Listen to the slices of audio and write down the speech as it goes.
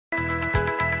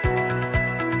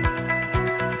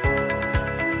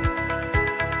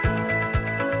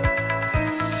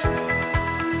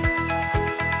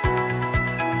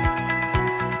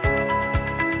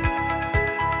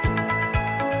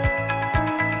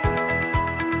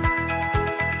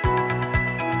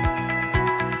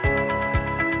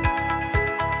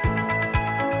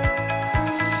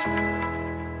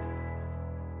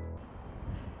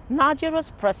Nigeria's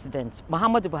President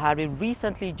Muhammadu Buhari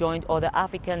recently joined other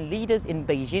African leaders in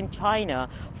Beijing, China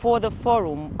for the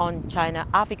Forum on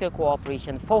China-Africa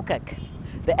Cooperation (FOCAC).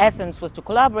 The essence was to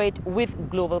collaborate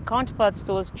with global counterparts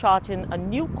towards charting a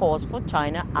new course for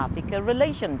China-Africa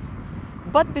relations.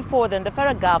 But before then, the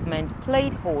federal government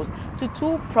played host to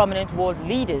two prominent world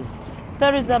leaders,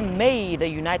 Theresa May, the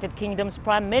United Kingdom's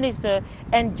Prime Minister,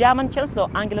 and German Chancellor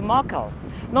Angela Merkel.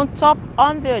 Non-top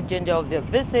on the agenda of their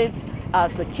visits are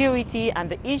security and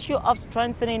the issue of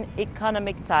strengthening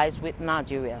economic ties with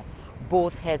Nigeria.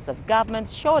 Both heads of government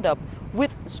showed up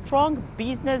with strong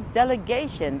business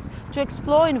delegations to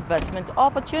explore investment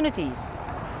opportunities.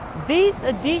 This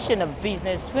edition of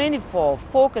Business24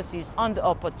 focuses on the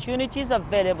opportunities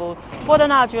available for the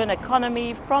Nigerian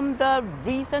economy from the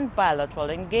recent bilateral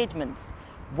engagements.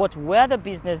 What were the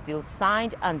business deals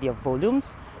signed and their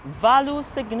volumes, value,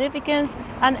 significance,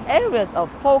 and areas of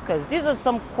focus? These are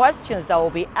some questions that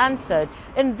will be answered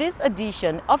in this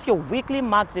edition of your weekly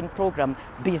magazine program,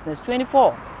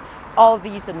 Business24. All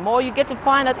these and more you get to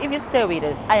find out if you stay with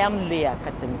us. I am Leah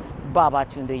Katum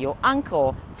Babatunde, your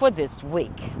anchor for this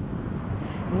week.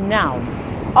 Now,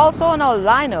 also on our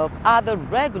lineup are the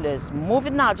regulars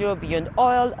moving Nigeria beyond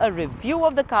oil, a review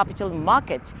of the capital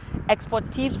market, export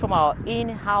tips from our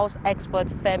in-house expert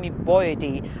Femi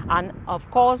Boyede, and of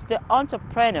course the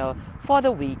entrepreneur for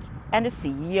the week and the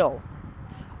CEO.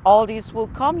 All this will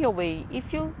come your way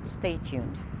if you stay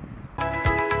tuned.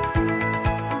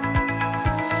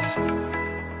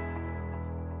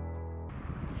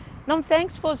 Now,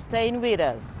 thanks for staying with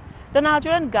us. The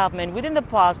Nigerian government within the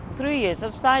past 3 years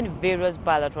have signed various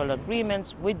bilateral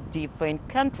agreements with different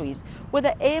countries with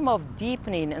the aim of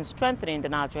deepening and strengthening the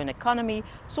Nigerian economy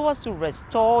so as to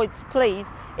restore its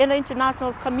place in the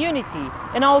international community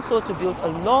and also to build a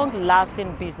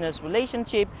long-lasting business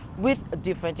relationship with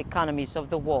different economies of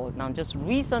the world. Now, just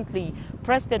recently,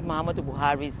 President Muhammadu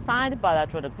Buhari signed a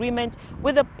bilateral agreement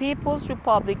with the People's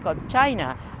Republic of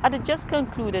China at the just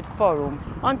concluded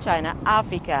Forum on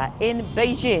China-Africa in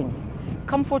Beijing.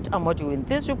 Comfort Amadou in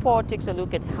this report takes a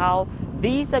look at how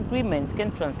these agreements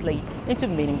can translate into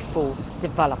meaningful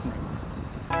developments.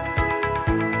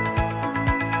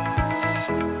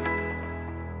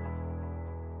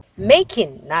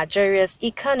 Making Nigeria's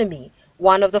economy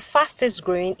one of the fastest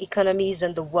growing economies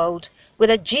in the world,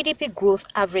 with a GDP growth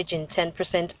averaging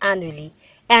 10% annually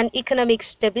and economic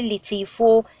stability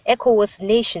for ECOWAS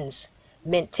nations,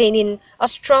 maintaining a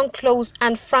strong, close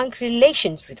and frank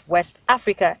relations with West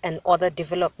Africa and other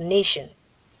developed nations.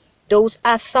 Those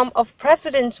are some of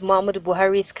President Muhammadu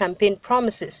Buhari's campaign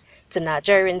promises to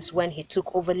Nigerians when he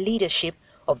took over leadership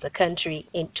of the country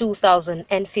in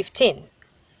 2015.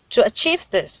 To achieve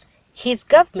this, his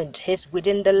government has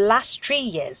within the last 3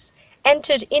 years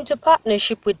entered into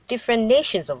partnership with different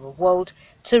nations of the world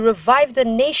to revive the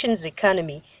nation's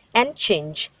economy and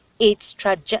change its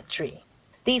trajectory.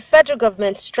 The federal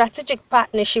government's strategic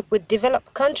partnership with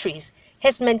developed countries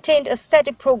has maintained a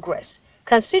steady progress,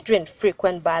 considering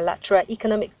frequent bilateral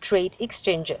economic trade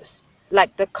exchanges,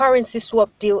 like the currency swap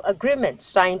deal agreement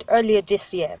signed earlier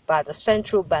this year by the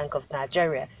Central Bank of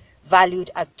Nigeria, valued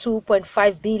at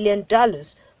 $2.5 billion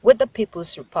with the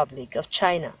People's Republic of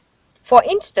China. For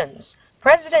instance,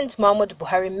 President Muhammadu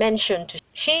Buhari mentioned to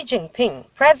Xi Jinping,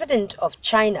 President of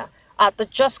China, at the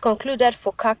just concluded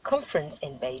FOCAC conference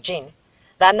in Beijing,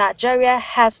 that Nigeria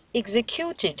has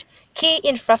executed key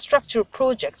infrastructure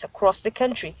projects across the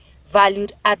country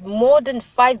valued at more than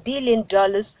 $5 billion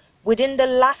within the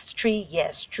last 3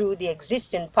 years through the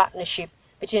existing partnership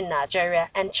between Nigeria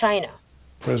and China.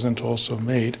 The President also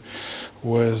made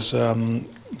was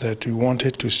that we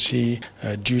wanted to see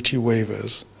duty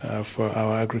waivers for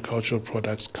our agricultural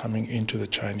products coming into the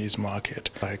Chinese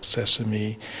market, like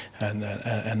sesame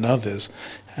and others.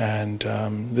 And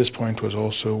this point was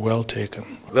also well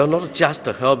taken. Well, not just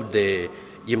to help the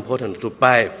importer to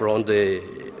buy from the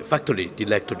factory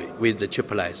directly with the cheap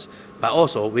price, but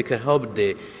also we can help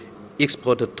the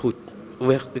exporter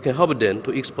we can help them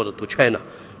to export to China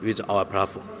with our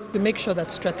platform. To make sure that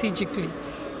strategically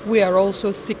we are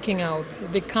also seeking out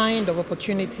the kind of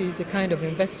opportunities, the kind of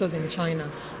investors in China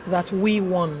that we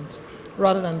want,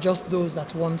 rather than just those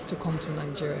that want to come to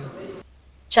Nigeria.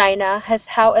 China has,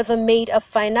 however, made a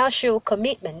financial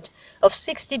commitment of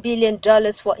 $60 billion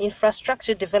for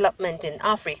infrastructure development in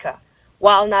Africa,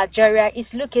 while Nigeria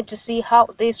is looking to see how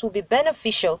this will be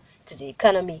beneficial to the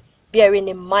economy, bearing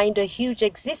in mind a huge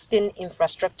existing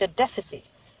infrastructure deficit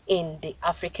in the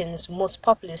African's most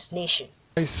populous nation.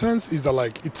 My sense is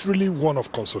that it's really one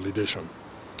of consolidation.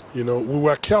 We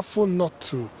were careful not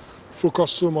to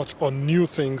focus so much on new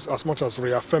things as much as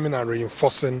reaffirming and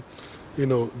reinforcing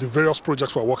the various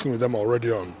projects we're working with them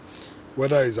already on,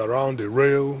 whether it's around the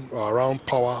rail or around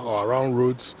power or around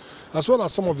roads, as well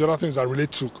as some of the other things that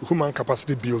relate to human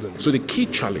capacity building. So the key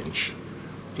challenge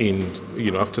in,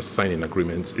 after signing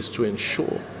agreements is to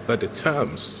ensure that the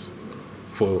terms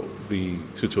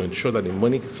to ensure that the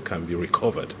money can be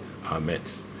recovered are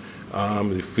met.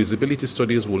 The feasibility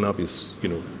studies will now be,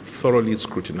 thoroughly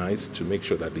scrutinized to make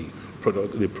sure that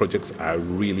the projects are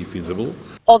really feasible.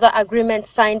 Other agreements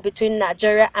signed between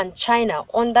Nigeria and China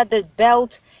under the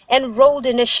Belt and Road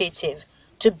Initiative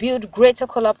to build greater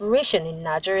collaboration in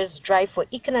Nigeria's drive for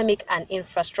economic and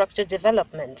infrastructure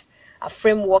development, a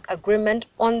framework agreement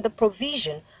on the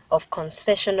provision of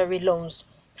concessionary loans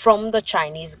from the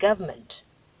Chinese government.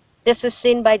 This is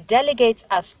seen by delegates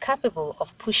as capable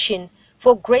of pushing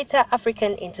for greater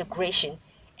African integration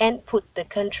and put the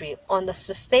country on a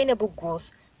sustainable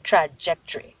growth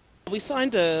trajectory. We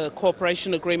signed a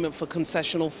cooperation agreement for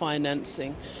concessional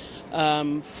financing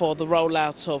for the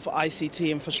rollout of ICT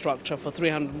infrastructure for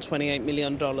 $328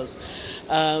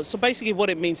 million. So basically what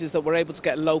it means is that we're able to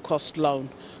get a low-cost loan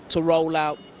to roll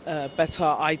out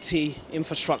better IT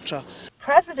infrastructure.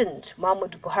 President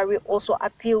Muhammadu Buhari also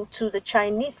appealed to the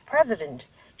Chinese President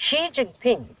Xi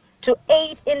Jinping to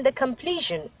aid in the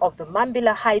completion of the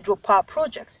Mambila hydropower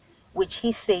project, which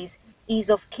he says is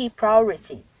of key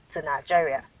priority to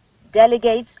Nigeria.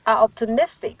 Delegates are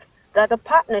optimistic that the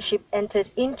partnership entered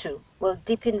into will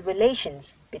deepen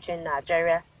relations between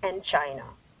Nigeria and China.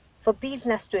 For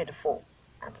Business24,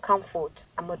 I'm Comfort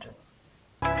Amadou.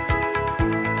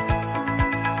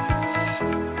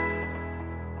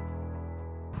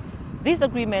 These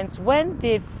agreements, when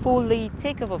they fully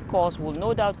take off, of course, will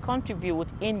no doubt contribute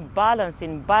in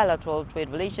balancing bilateral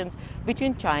trade relations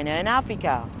between China and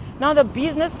Africa. Now, the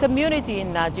business community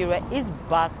in Nigeria is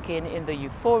basking in the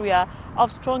euphoria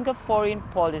of stronger foreign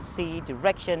policy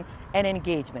direction and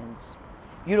engagements.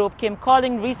 Europe came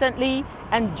calling recently,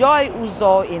 and Joy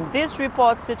Uzo in this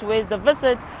report situates the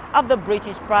visit of the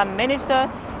British Prime Minister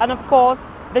and, of course,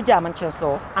 the German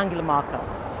Chancellor Angela Merkel.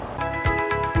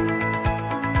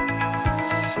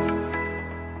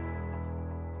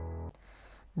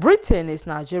 Britain is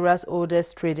Nigeria's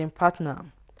oldest trading partner.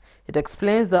 It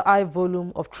explains the high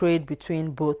volume of trade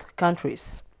between both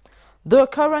countries. Though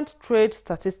current trade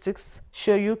statistics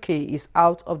show UK is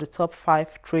out of the top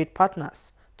 5 trade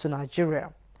partners to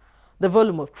Nigeria, the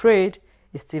volume of trade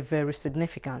is still very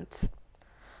significant.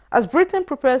 As Britain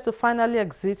prepares to finally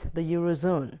exit the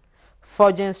Eurozone,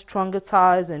 forging stronger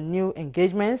ties and new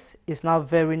engagements is now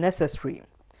very necessary.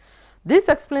 This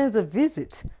explains the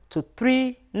visit to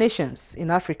 3 nations in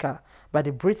Africa by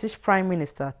the British Prime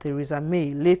Minister Theresa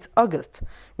May late August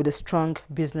with a strong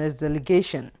business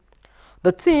delegation.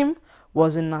 The team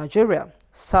was in Nigeria,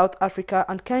 South Africa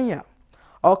and Kenya.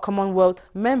 All Commonwealth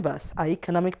members are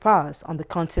economic powers on the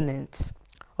continent.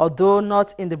 Although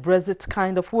not in the Brexit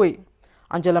kind of way,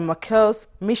 Angela Merkel's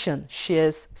mission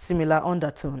shares similar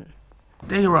undertone.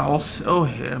 They are also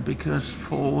here because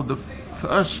for the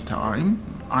first time,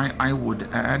 I would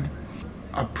add,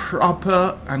 a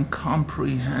proper and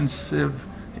comprehensive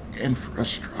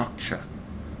infrastructure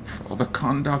for the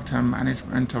conduct and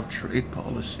management of trade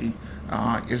policy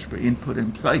is being put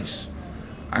in place.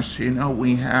 As you know,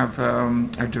 we have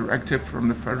a directive from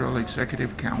the Federal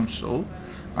Executive Council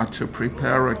to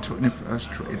prepare a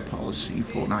 21st trade policy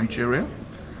for Nigeria.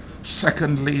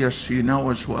 Secondly, as you know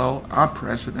as well, our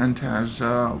president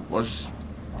was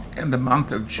in the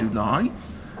month of July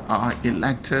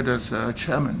elected as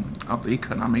chairman of the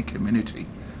Economic Community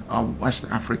of West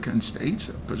African states,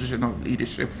 a position of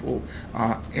leadership for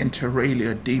inter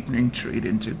alia deepening trade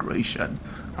integration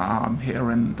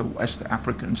here in the West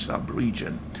African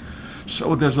sub-region.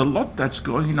 So there's a lot that's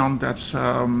going on that's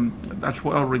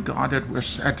well regarded. We're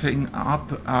setting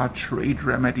up trade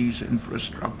remedies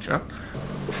infrastructure.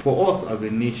 For us as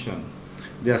a nation,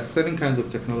 there are certain kinds of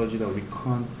technology that we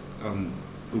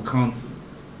can't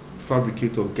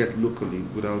fabricate or get locally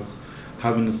without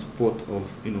having the support of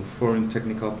foreign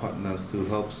technical partners to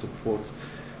help support,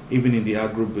 even in the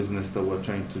agro-business that we're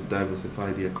trying to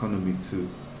diversify the economy to.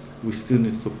 We still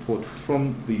need support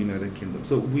from the United Kingdom.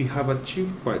 So we have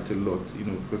achieved quite a lot,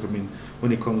 because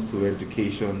when it comes to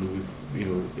education, we've,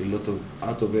 a lot of,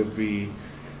 out of every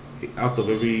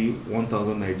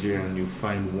 1,000 Nigerians, you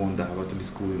find one that have actually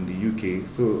schooled in the UK.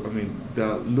 So, there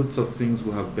are lots of things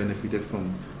we have benefited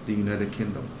from the United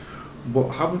Kingdom. But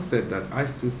having said that, I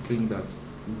still think that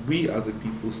we as a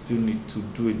people still need to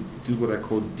do what I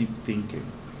call deep thinking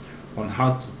on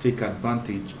how to take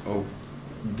advantage of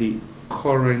the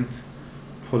current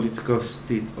political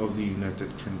state of the United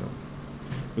Kingdom.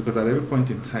 Because at every point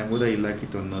in time, whether you like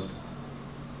it or not,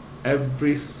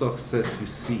 every success you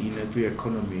see in every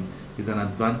economy is an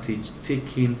advantage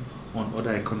taken on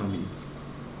other economies.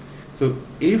 So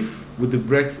if with the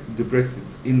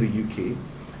Brexit in the UK,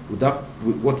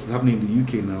 with what is happening in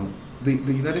the UK now, the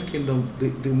United Kingdom,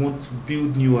 they want to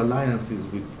build new alliances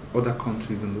with other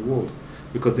countries in the world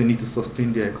because they need to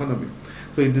sustain their economy.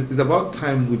 So it's about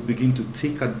time we begin to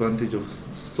take advantage of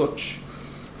such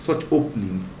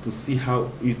openings to see how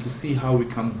we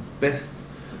can best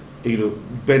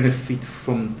benefit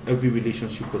from every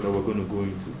relationship that we're going to go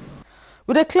into.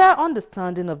 With a clear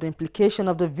understanding of the implication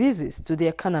of the visas to the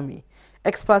economy,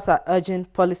 experts are urging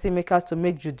policymakers to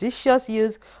make judicious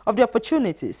use of the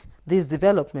opportunities these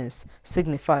developments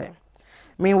signify.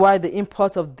 Meanwhile, the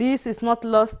import of this is not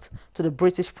lost to the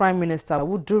British Prime Minister,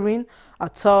 who during a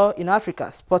tour in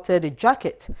Africa spotted a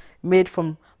jacket made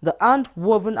from the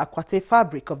hand-woven Akwate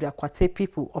fabric of the Akwate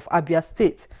people of Abia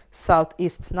State,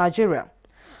 southeast Nigeria.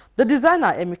 The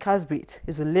designer, Emi Casbit,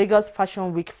 is a Lagos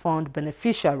Fashion Week Fund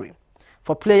beneficiary.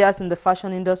 For players in the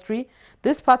fashion industry,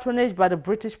 this patronage by the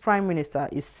British Prime Minister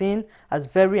is seen as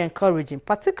very encouraging,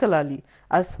 particularly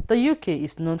as the UK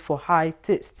is known for high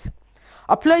taste.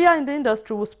 A player in the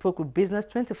industry who spoke with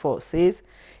Business24 says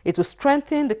it will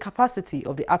strengthen the capacity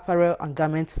of the apparel and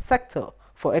garment sector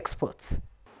for exports.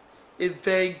 A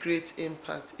very great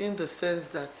impact in the sense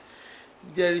that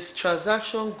there is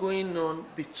transaction going on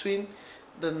between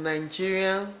the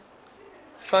Nigerian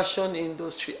fashion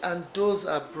industry and those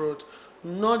abroad,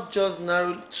 not just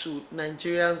narrowed to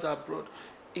Nigerians abroad,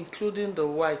 including the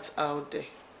whites out there.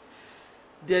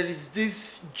 There is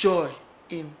this joy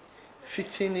in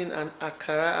fitting in an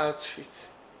Akara outfit,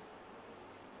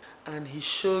 and he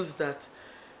shows that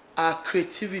our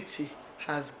creativity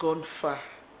has gone far.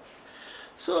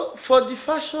 So for the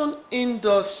fashion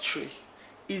industry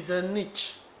is a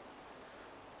niche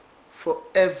for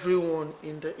everyone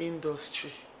in the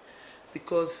industry,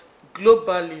 because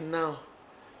globally now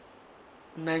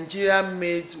Nigeria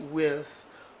made wares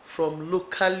from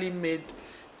locally made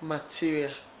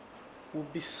material will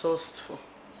be sourced for.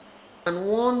 And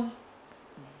one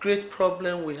great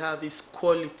problem we have is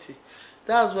quality.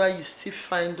 That's why you still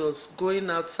find us going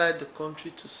outside the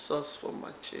country to source for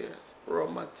materials, raw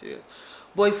material.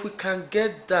 But if we can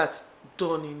get that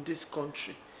done in this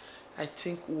country, I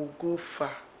think we'll go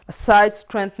far. Aside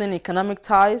strengthening economic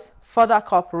ties, further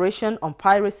cooperation on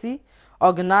piracy,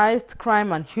 organized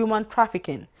crime and human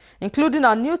trafficking, including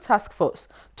a new task force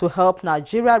to help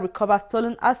Nigeria recover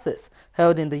stolen assets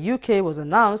held in the UK, was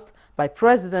announced by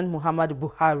President Muhammadu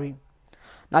Buhari.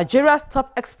 Nigeria's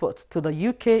top export to the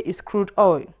UK is crude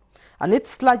oil, and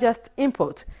its largest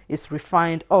import is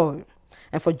refined oil.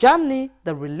 And for Germany,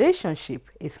 the relationship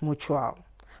is mutual.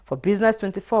 For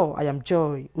Business24, I am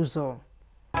Joy Uzo.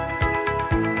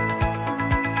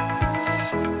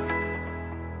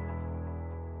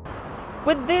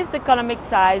 With these economic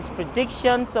ties,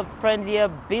 predictions of friendlier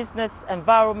business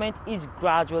environment is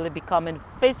gradually becoming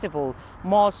feasible,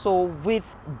 more so with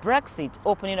Brexit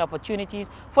opening opportunities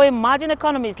for emerging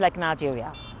economies like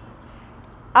Nigeria.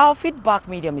 Our feedback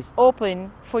medium is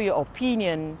open for your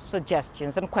opinion,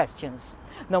 suggestions and questions.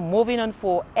 Now moving on,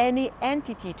 for any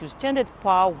entity to stand at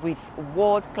par with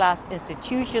world-class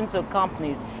institutions or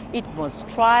companies, it must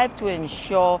strive to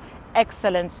ensure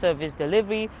excellent service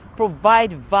delivery,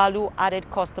 provide value-added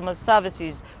customer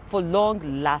services for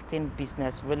long-lasting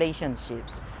business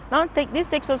relationships. Now this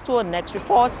takes us to our next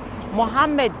report.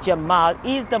 Mohammed Jamal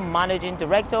is the Managing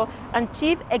Director and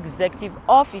Chief Executive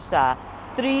Officer,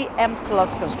 3M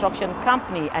Plus Construction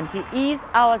Company, and he is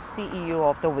our CEO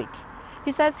of the week.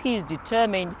 He says he is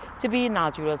determined to be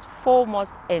Nigeria's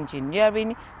foremost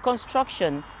engineering,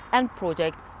 construction and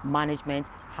project management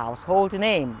household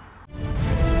name.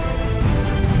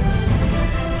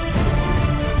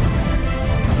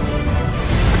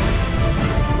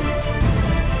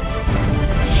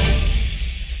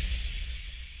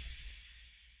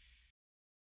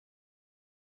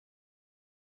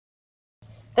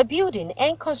 The building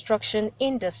and construction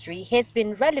industry has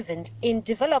been relevant in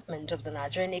development of the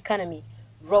Nigerian economy.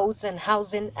 Roads and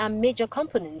housing are major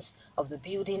components of the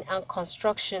building and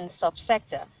construction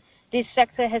subsector. This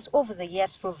sector has over the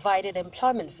years provided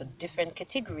employment for different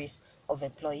categories of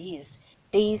employees.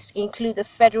 These include the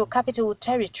Federal Capital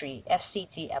Territory,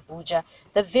 FCT, Abuja,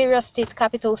 the various state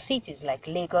capital cities like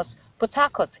Lagos, Port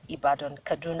Harcourt, Ibadan,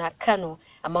 Kaduna, Kano,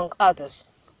 among others.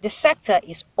 The sector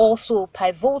is also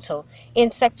pivotal in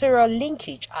sectoral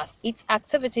linkage, as its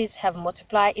activities have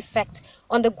multiplier effect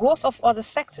on the growth of other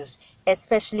sectors,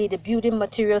 especially the building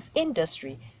materials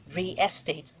industry, real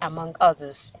estate, among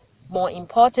others. More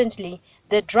importantly,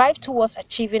 the drive towards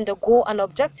achieving the goal and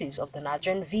objectives of the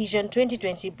Nigerian Vision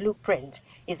 2020 blueprint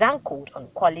is anchored on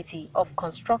quality of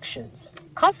constructions.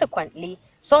 Consequently,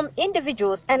 some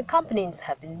individuals and companies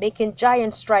have been making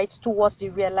giant strides towards the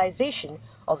realization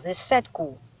of this set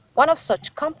goal. One of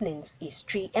such companies is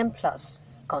 3M Plus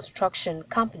Construction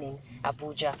Company,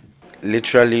 Abuja.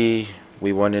 Literally,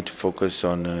 we wanted to focus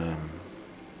on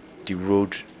the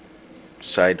road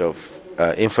side of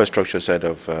infrastructure side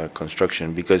of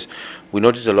construction, because we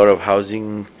noticed a lot of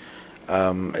housing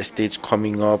estates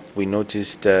coming up. We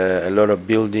noticed a lot of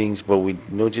buildings, but we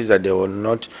noticed that there were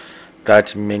not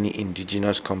that many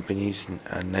indigenous companies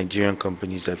and Nigerian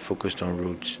companies that focused on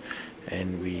roads,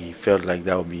 and we felt like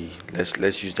that would be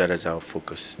let's use that as our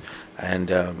focus. And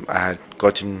I had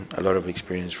gotten a lot of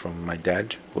experience from my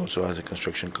dad, who also has a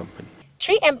construction company.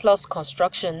 3M Plus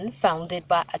Construction, founded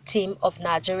by a team of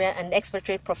Nigerian and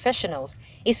expatriate professionals,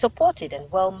 is supported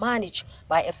and well managed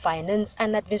by a finance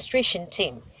and administration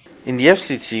team. In the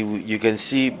FCT, you can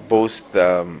see both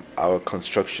our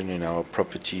construction and our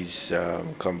properties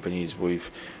companies.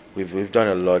 We've done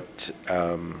a lot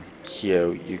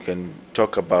here. You can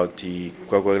talk about the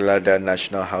Gwagwalada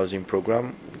National Housing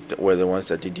Program. We're the ones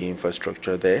that did the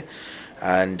infrastructure there,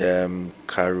 and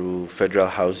Karu Federal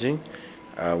Housing.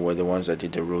 Were the ones that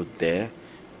did the road there.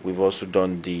 We've also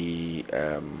done the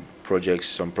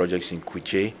some projects in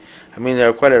Kuje. I mean, there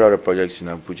are quite a lot of projects in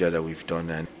Abuja that we've done,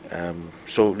 and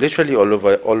so literally all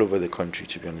over the country,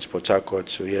 to be honest, Port Harcourt.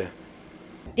 So yeah.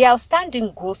 The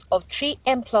outstanding growth of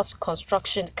 3M Plus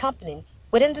Construction Company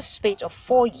within the space of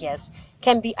 4 years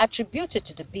can be attributed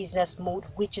to the business mode,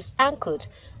 which is anchored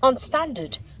on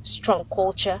standard, strong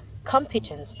culture,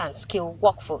 competence, and skilled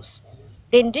workforce.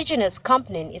 The indigenous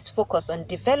company is focused on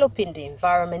developing the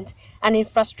environment and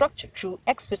infrastructure through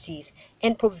expertise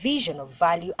and provision of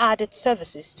value-added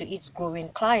services to its growing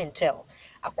clientele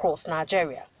across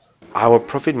Nigeria. Our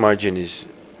profit margin is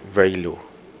very low,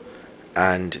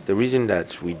 and the reason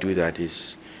that we do that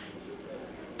is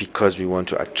because we want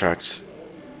to attract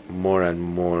more and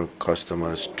more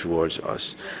customers towards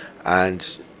us,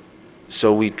 and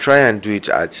so we try and do it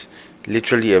at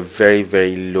literally a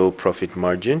very low profit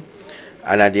margin.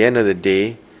 And at the end of the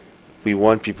day, we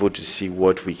want people to see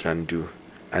what we can do,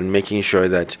 and making sure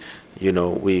that, you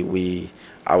know,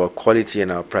 our quality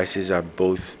and our prices are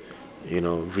both, you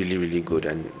know, really good,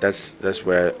 and that's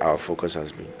where our focus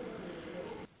has been.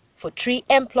 For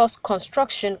 3M Plus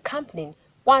Construction Company,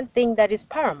 one thing that is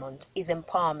paramount is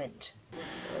empowerment.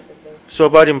 So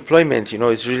about employment, you know,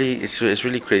 it's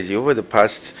really crazy. Over the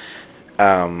past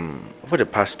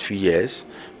 2 years,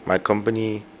 my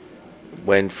company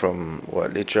went from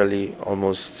literally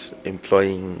almost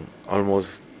employing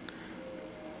almost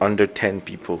under 10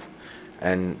 people,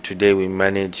 and today we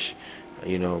manage,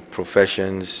 you know,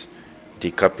 professions,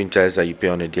 the carpenters that you pay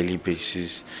on a daily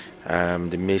basis,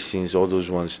 the masons, all those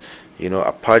ones. You know,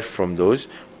 apart from those,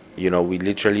 you know, we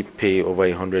literally pay over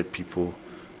 100 people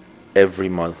every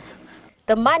month.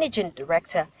 The Managing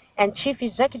Director and Chief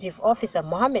Executive Officer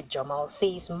Mohammed Jamal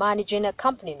says managing a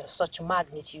company of such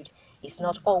magnitude is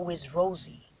not always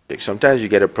rosy. Sometimes you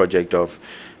get a project of,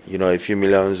 you know, a few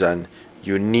millions, and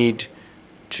you need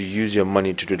to use your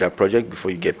money to do that project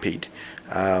before you get paid,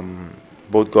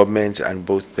 both government and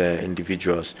both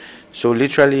individuals. So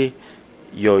literally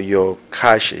your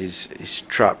cash is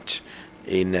trapped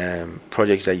in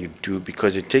projects that you do,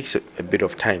 because it takes a bit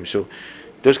of time. So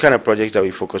those kind of projects that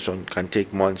we focus on can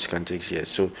take months, can take years.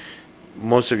 So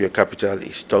most of your capital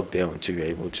is stuck there until you're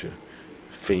able to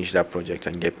finish that project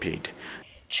and get paid.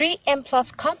 3M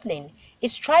Plus Company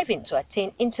is striving to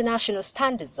attain international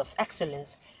standards of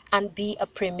excellence and be a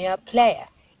premier player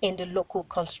in the local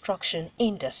construction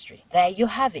industry. There you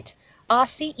have it, our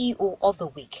CEO of the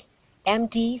week,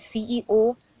 MD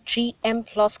CEO 3M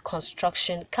Plus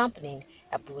Construction Company,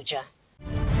 Abuja.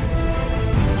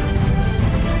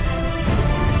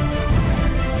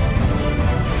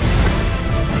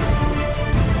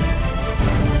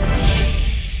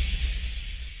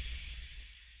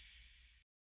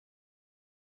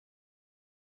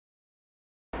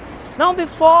 Now,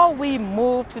 before we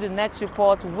move to the next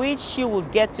report, which you will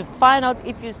get to find out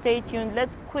if you stay tuned,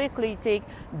 let's quickly take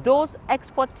those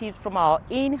expert tips from our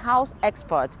in-house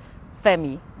expert,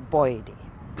 Femi Boyede.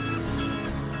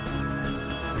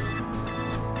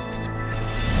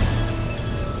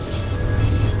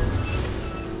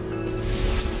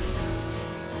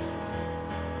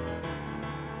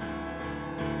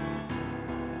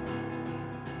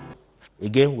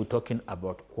 Again, we're talking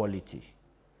about quality.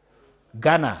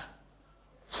 Ghana,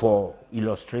 for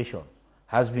illustration,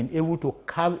 has been able to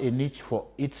carve a niche for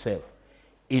itself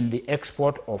in the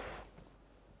export of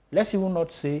Let's even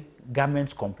not say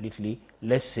garments completely.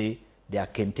 Let's say they are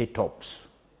kente tops.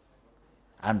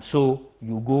 And so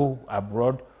you go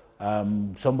abroad,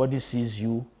 somebody sees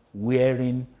you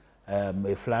wearing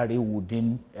a flowery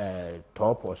wooden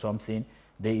top or something,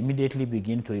 they immediately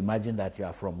begin to imagine that you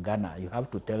are from Ghana. You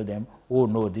have to tell them, oh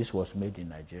no, this was made in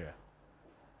Nigeria.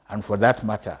 And for that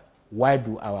matter, why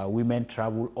do our women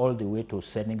travel all the way to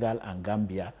Senegal and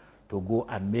Gambia to go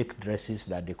and make dresses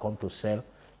that they come to sell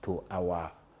to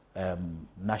our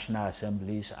national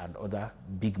assemblies and other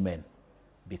big men?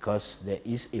 Because there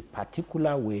is a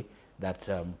particular way that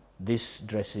these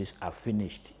dresses are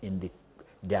finished in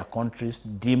their countries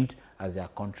deemed as their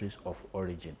countries of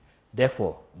origin.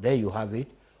 Therefore, there you have it,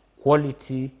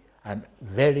 quality and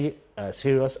very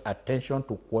serious attention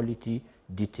to quality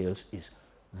details is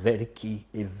very key,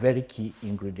 a very key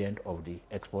ingredient of the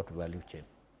export value chain.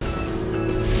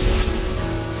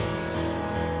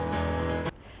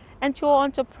 And to our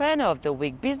entrepreneur of the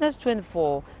week,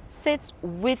 Business24 sits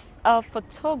with a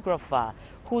photographer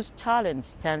whose talent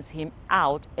stands him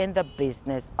out in the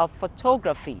business of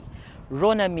photography.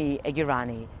 Ronami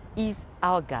Egirani is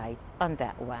our guide on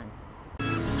that one.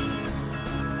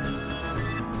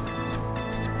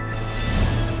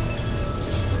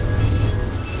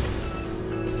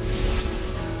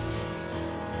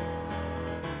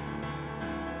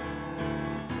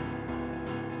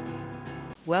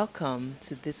 Welcome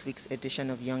to this week's edition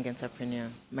of Young Entrepreneur.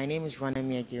 My name is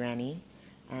Ronami Agirani,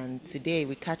 and today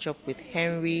we catch up with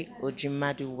Henry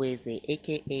Ojimaduweze,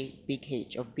 aka Big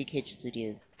H of Big H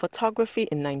Studios. Photography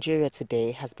in Nigeria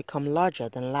today has become larger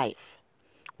than life,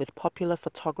 with popular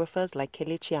photographers like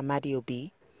Kelechi Amadi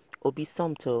Obi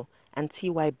Somto, and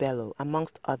T.Y. Bello,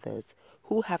 amongst others,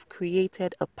 who have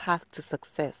created a path to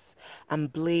success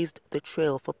and blazed the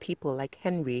trail for people like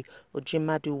Henry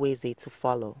Ojimaduweze to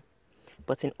follow.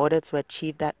 But in order to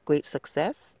achieve that great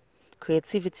success,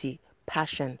 creativity,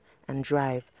 passion, and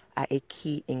drive are a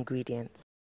key ingredient.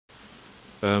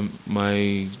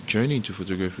 My journey into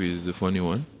photography is a funny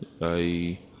one.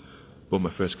 I bought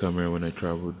my first camera when I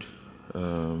traveled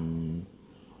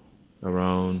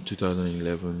around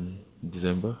 2011,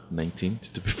 December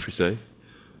 19th to be precise.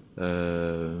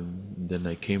 Then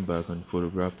I came back and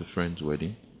photographed a friend's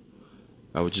wedding.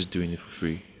 I was just doing it for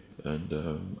free, and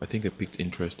I think I picked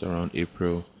interest around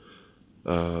April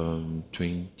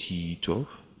 2012.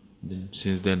 Then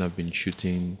since then I've been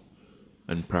shooting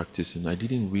and practicing. I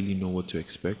didn't really know what to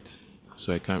expect,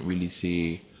 so I can't really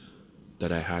say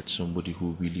that I had somebody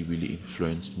who really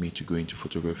influenced me to go into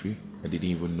photography. I didn't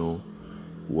even know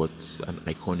what an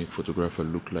iconic photographer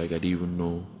looked like. I didn't even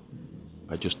know.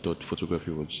 I just thought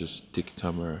photography was just take a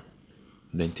camera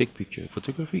and then take pictures.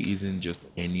 Photography isn't just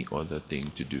any other thing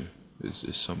to do.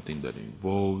 It's something that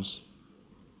involves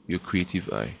your creative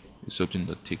eye. It's something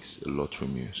that takes a lot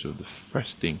from you. So the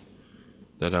first thing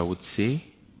that I would say,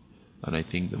 and I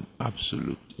think the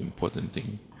absolute important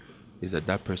thing, is that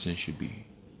that person should be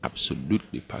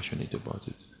absolutely passionate about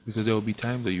it. Because there will be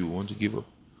times that you want to give up.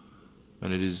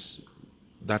 And it is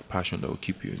that passion that will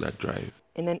keep you, that drive.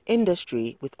 In an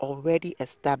industry with already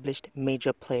established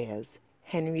major players,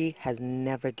 Henry has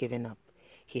never given up.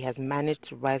 He has managed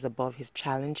to rise above his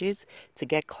challenges to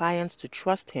get clients to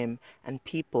trust him and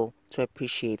people to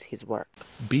appreciate his work.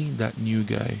 Being that new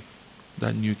guy,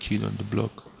 that new kid on the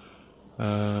block,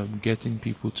 getting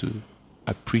people to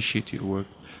appreciate your work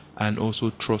and also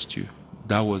trust you,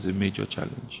 that was a major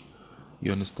challenge.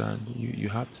 You understand? You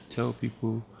have to tell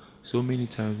people so many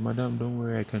times, Madam, don't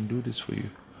worry, I can do this for you.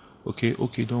 Okay,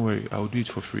 don't worry, I'll do it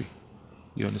for free.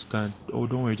 You understand? Oh,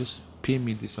 don't worry, just pay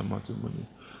me this amount of money.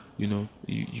 You know,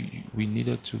 we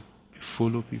needed to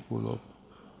follow people up.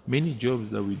 Many jobs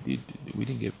that we did, we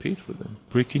didn't get paid for them.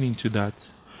 Breaking into that,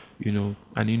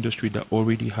 an industry that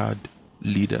already had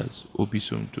leaders,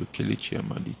 Obisonto, Kelechi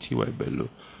Amadi, T.Y. Bello,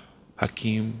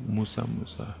 Hakim, Musa.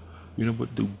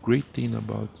 But the great thing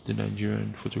about the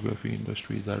Nigerian photography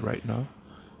industry is that right now,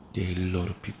 there are a lot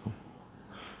of people.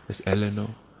 There's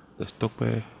Eleanor, there's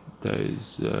Tope,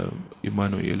 there's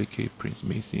Emmanuel Yeleke, Prince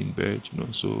Mason, Berge,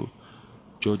 so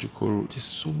George Okoro. There's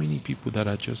so many people that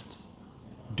are just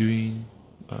doing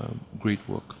great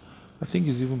work. I think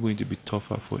it's even going to be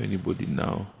tougher for anybody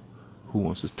now who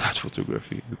wants to start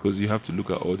photography, because you have to look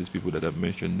at all these people that I've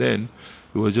mentioned. Then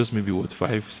it was just maybe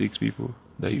 5-6 people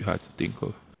that you had to think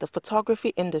of. The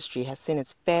photography industry has seen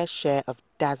its fair share of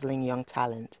dazzling young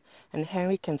talent, and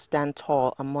Henry can stand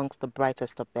tall amongst the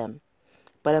brightest of them.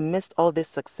 But amidst all this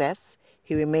success,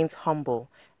 he remains humble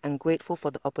and grateful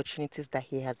for the opportunities that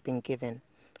he has been given,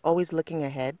 always looking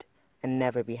ahead and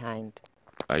never behind.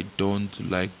 I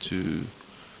don't like to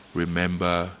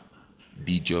remember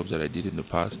the jobs that I did in the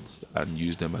past and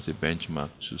use them as a benchmark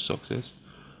to success.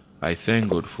 I thank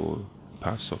God for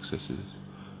past successes.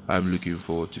 I'm looking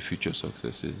forward to future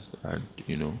successes and,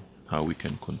 how we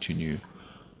can continue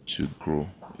to grow.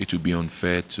 It would be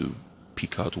unfair to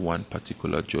pick out one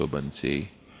particular job and say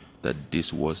that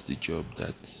this was the job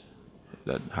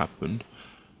that happened.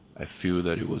 I feel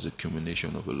that it was a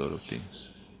culmination of a lot of things.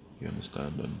 You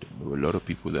understand? And there were a lot of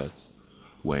people that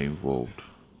were involved.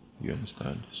 You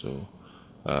understand? So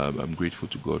I'm grateful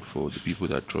to God for the people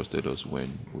that trusted us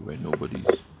when we were nobodies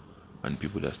and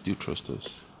people that still trust us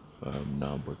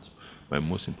now. But my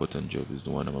most important job is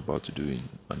the one I'm about to do in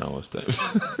an hour's time.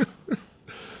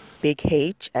 Big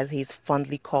H, as he's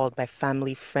fondly called by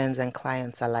family, friends, and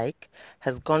clients alike,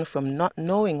 has gone from not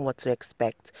knowing what to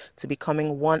expect to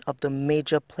becoming one of the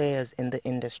major players in the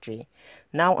industry.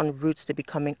 Now en route to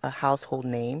becoming a household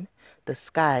name, the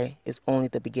sky is only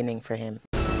the beginning for him.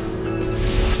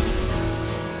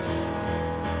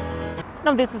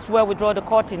 Now this is where we draw the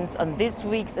curtains on this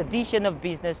week's edition of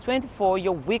Business 24,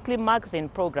 your weekly magazine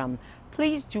program.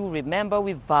 Please do remember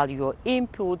we value your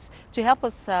inputs to help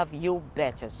us serve you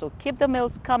better. So keep the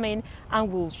mails coming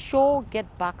and we'll sure get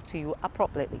back to you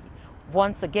appropriately.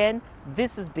 Once again,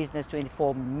 this is Business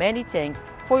 24. Many thanks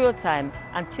for your time.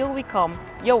 Until we come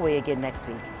your way again next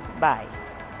week. Bye.